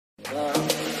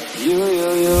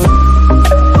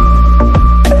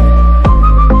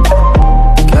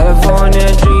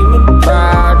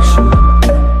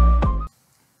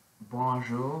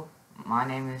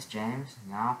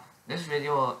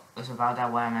about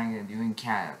that. What am I gonna do in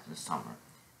Canada this summer?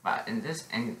 But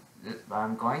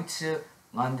I'm going to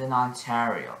London,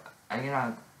 Ontario. I'm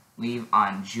gonna leave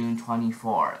on June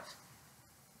 24th.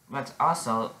 But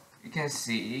also, you can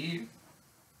see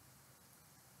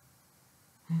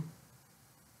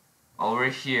over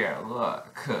here.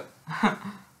 Look,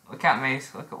 look at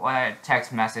Mason. Look at what I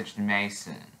text messaged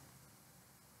Mason.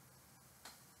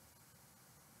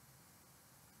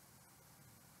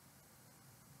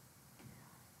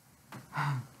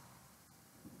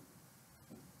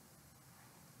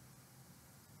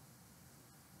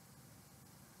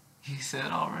 He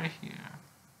said over here.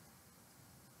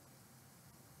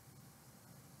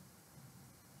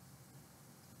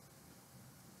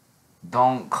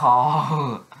 Don't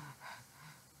call.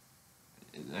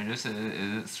 I just said,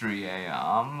 is it 3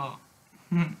 a.m.?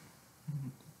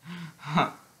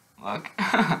 Look.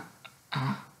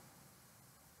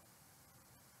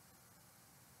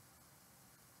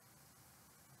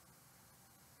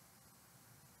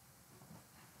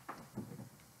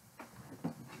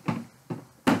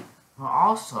 But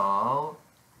also,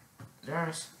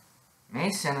 there's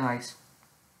Mason likes.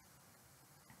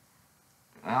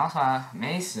 And also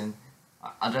Mason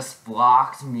just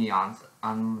blocked me on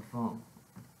the phone.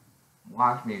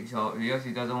 Blocked me, so because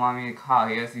he doesn't want me to call,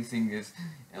 because he thinks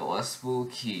it was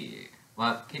spooky.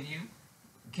 But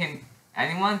can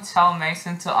anyone tell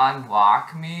Mason to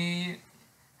unblock me?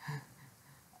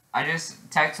 I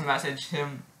just text messaged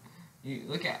him.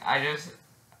 I just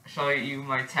show you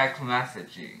my text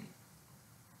messaging.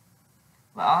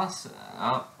 But also,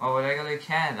 when I go to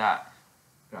Canada,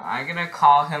 I'm gonna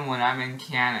call him when I'm in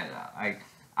Canada. Like,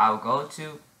 I'll go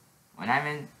to, when I'm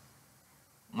in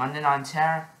London,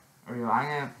 Ontario, or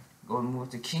I'm gonna go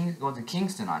to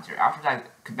Kingston, Ontario. After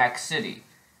that, Quebec City.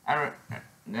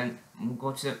 Then we'll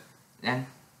go to, then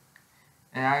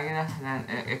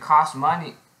it costs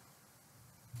money.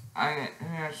 I'm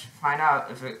gonna find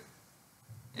out if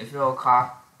it'll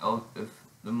cost, if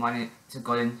the money to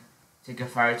go and take a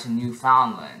ferry to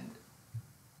Newfoundland.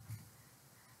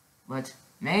 But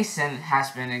Mason has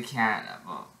been in Canada,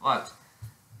 but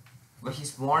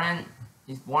he's born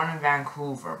in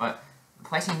Vancouver. But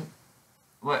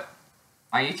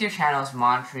my YouTube channel is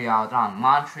Montreal Don.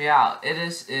 Montreal, it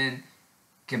is in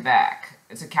Quebec.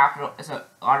 It's a capital. It's a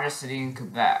largest city in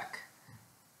Quebec.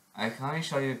 Like, let me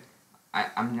show you. I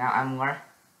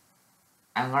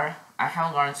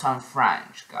have learned some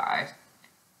French, guys.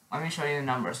 Let me show you the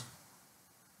numbers.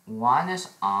 1 is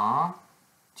 1,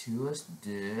 2 is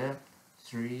 2,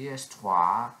 3 is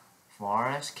 3,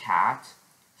 4 is 4,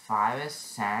 5 is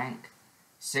 5,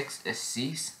 6 is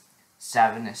 6,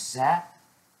 7 is 7,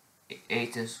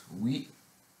 8 is 8,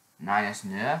 9 is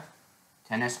 9,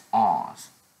 10 is 11.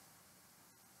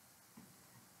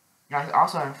 Guys,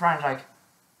 also in French, like,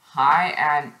 hi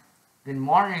and good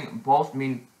morning both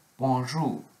mean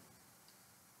bonjour.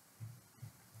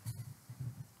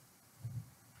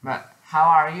 But how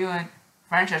are you in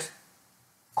French is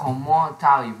comment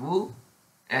allez-vous?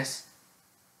 Is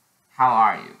how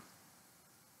are you?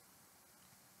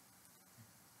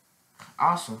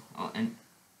 Also,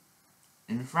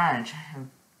 in French, you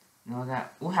know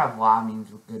that au revoir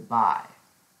means goodbye.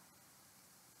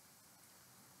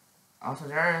 Also,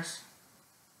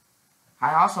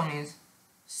 hi also means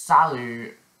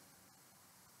salut.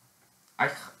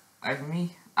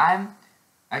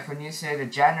 Like when you say the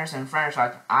genders in French,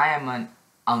 like I am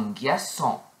un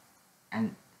garçon,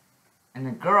 and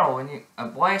a girl, a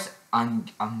boy is un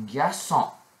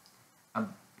garçon, a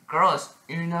girl is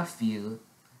une fille.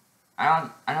 I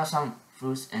know some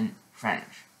fruits in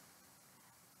French.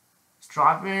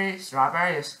 Strawberry is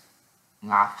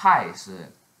la fraise.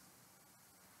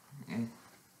 And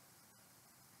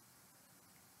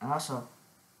also,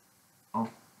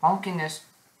 pumpkin is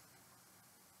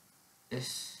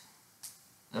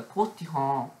le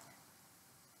potiron.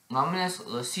 Lemon is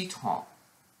le citron.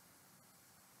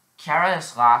 Carrot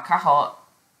is la carotte.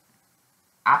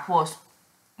 Apple is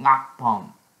la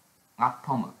pomme.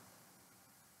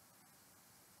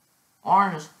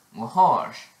 Orange is le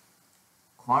horse.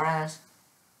 Corn is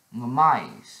le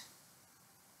maïs.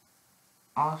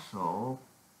 Also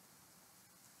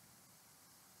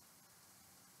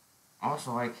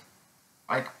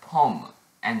like pomme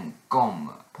and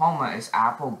gomme. Pomme is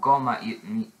apple, gomme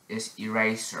is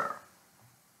eraser.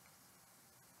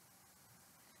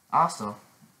 Also,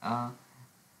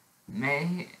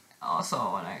 when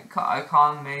I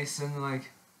call Mason,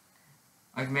 like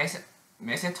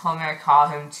Mason told me I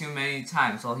called him too many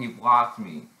times, so he blocked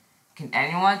me. Can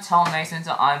anyone tell Mason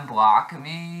to unblock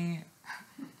me?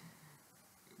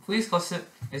 Please go to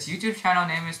his YouTube channel.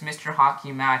 Name is Mr.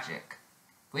 Hockey Magic.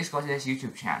 Please go to his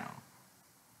YouTube channel.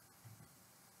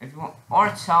 if you want, or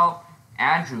tell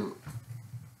Andrew,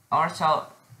 or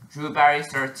tell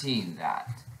Drewberry13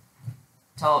 that.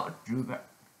 Tell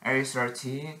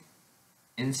Drewberry13,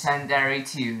 Incendiary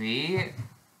TV,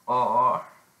 or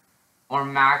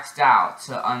Maxed Out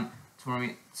to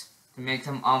make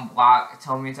them unblock.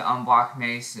 Tell me to unblock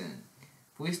Mason.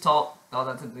 Please tell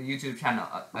that to the YouTube channel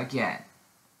again.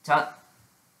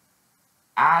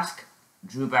 Ask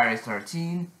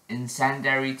Drewberry13,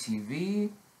 Incendiary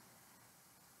TV,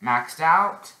 Maxed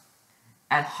Out,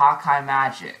 and Hawkeye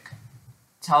Magic.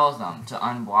 Tell them to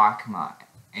unblock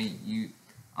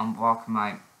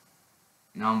my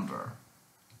number.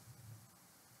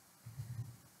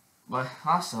 But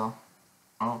also,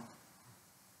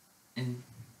 in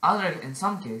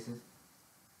some cases,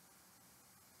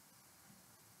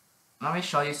 let me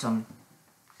show you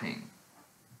something.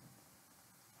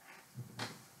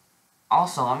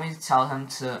 Also, let me tell him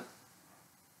to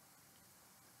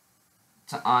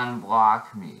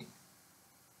unblock me.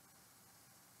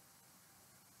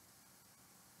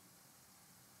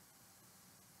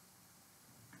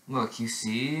 Look, you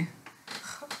see?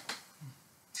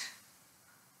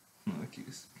 Look,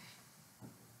 you see.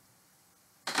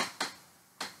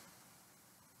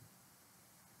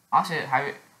 Also, have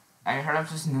you heard of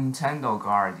this Nintendo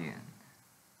Guardian?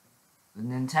 The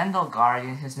Nintendo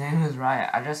Guardian, his name is right.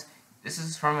 This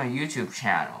is from a YouTube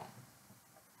channel.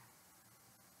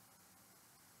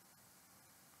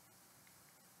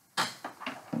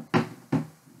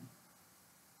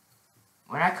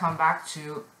 When I come back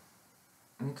to,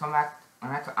 I'm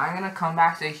gonna come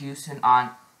back to Houston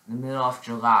on the middle of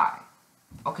July.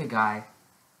 Okay, guys,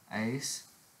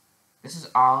 this is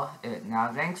all it.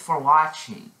 Now, thanks for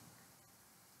watching.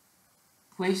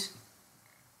 Please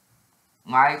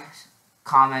like,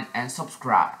 comment, and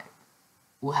subscribe.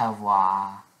 Au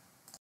revoir.